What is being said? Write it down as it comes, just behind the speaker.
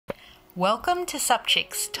Welcome to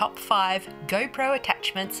Supchick's Top 5 GoPro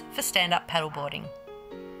Attachments for Stand-Up Paddleboarding.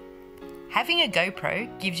 Having a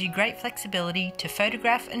GoPro gives you great flexibility to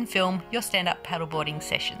photograph and film your stand-up paddleboarding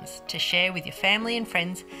sessions, to share with your family and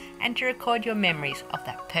friends, and to record your memories of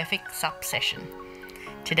that perfect sup session.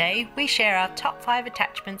 Today we share our top 5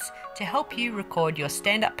 attachments to help you record your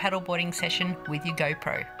stand-up paddleboarding session with your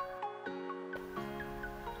GoPro.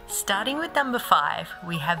 Starting with number 5,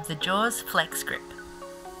 we have the Jaws Flex Grip.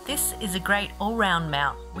 This is a great all-round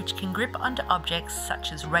mount which can grip onto objects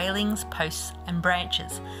such as railings, posts and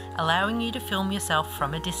branches, allowing you to film yourself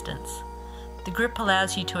from a distance. The grip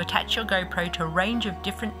allows you to attach your GoPro to a range of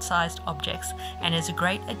different sized objects and is a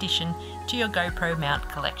great addition to your GoPro mount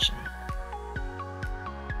collection.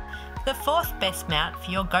 The fourth best mount for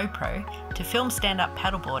your GoPro to film stand-up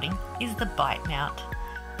paddleboarding is the bite mount.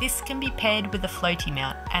 This can be paired with a floaty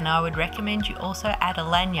mount, and I would recommend you also add a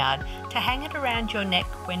lanyard to hang it around your neck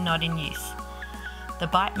when not in use. The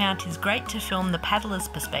bite mount is great to film the paddler's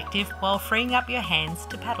perspective while freeing up your hands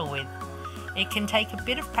to paddle with. It can take a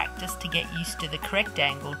bit of practice to get used to the correct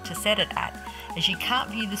angle to set it at, as you can't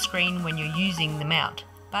view the screen when you're using the mount,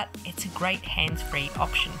 but it's a great hands-free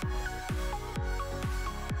option.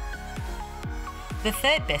 The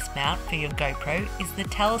third best mount for your GoPro is the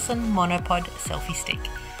Telesin Monopod Selfie Stick.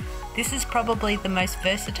 This is probably the most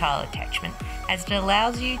versatile attachment, as it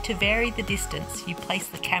allows you to vary the distance you place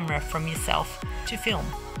the camera from yourself to film.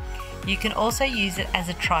 You can also use it as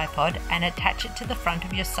a tripod and attach it to the front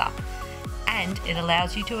of your SUP, and it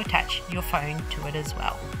allows you to attach your phone to it as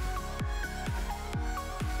well.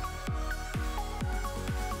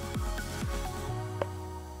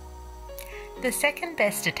 The second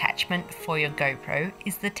best attachment for your GoPro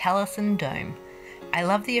is the Telesin Dome. I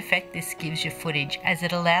love the effect this gives your footage, as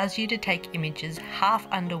it allows you to take images half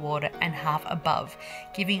underwater and half above,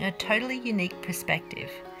 giving a totally unique perspective.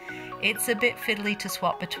 It's a bit fiddly to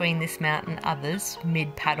swap between this mount and others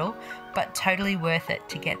mid-paddle, but totally worth it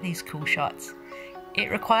to get these cool shots. It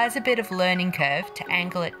requires a bit of learning curve to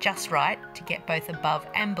angle it just right to get both above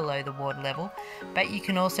and below the water level, but you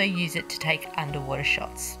can also use it to take underwater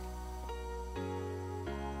shots.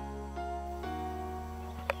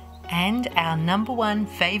 And our number 1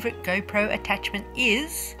 favourite GoPro attachment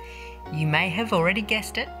is, you may have already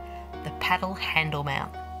guessed it, the paddle handle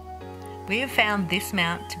mount. We have found this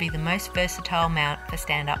mount to be the most versatile mount for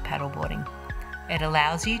stand-up paddleboarding. It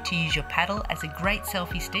allows you to use your paddle as a great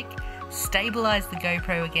selfie stick, stabilise the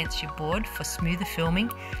GoPro against your board for smoother filming,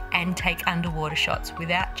 and take underwater shots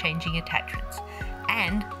without changing attachments,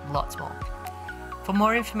 and lots more. For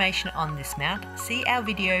more information on this mount, see our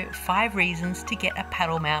video 5 reasons to get a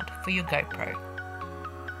paddle mount for your GoPro.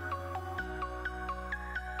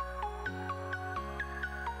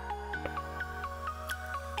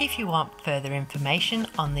 If you want further information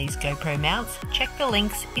on these GoPro mounts, check the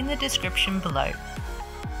links in the description below.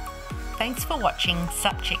 Thanks for watching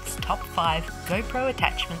Supchick's Top 5 GoPro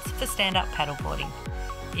Attachments for Stand-Up Paddleboarding.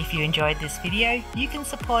 If you enjoyed this video, you can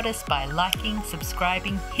support us by liking,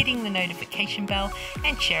 subscribing, hitting the notification bell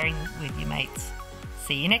and sharing with your mates.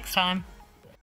 See you next time.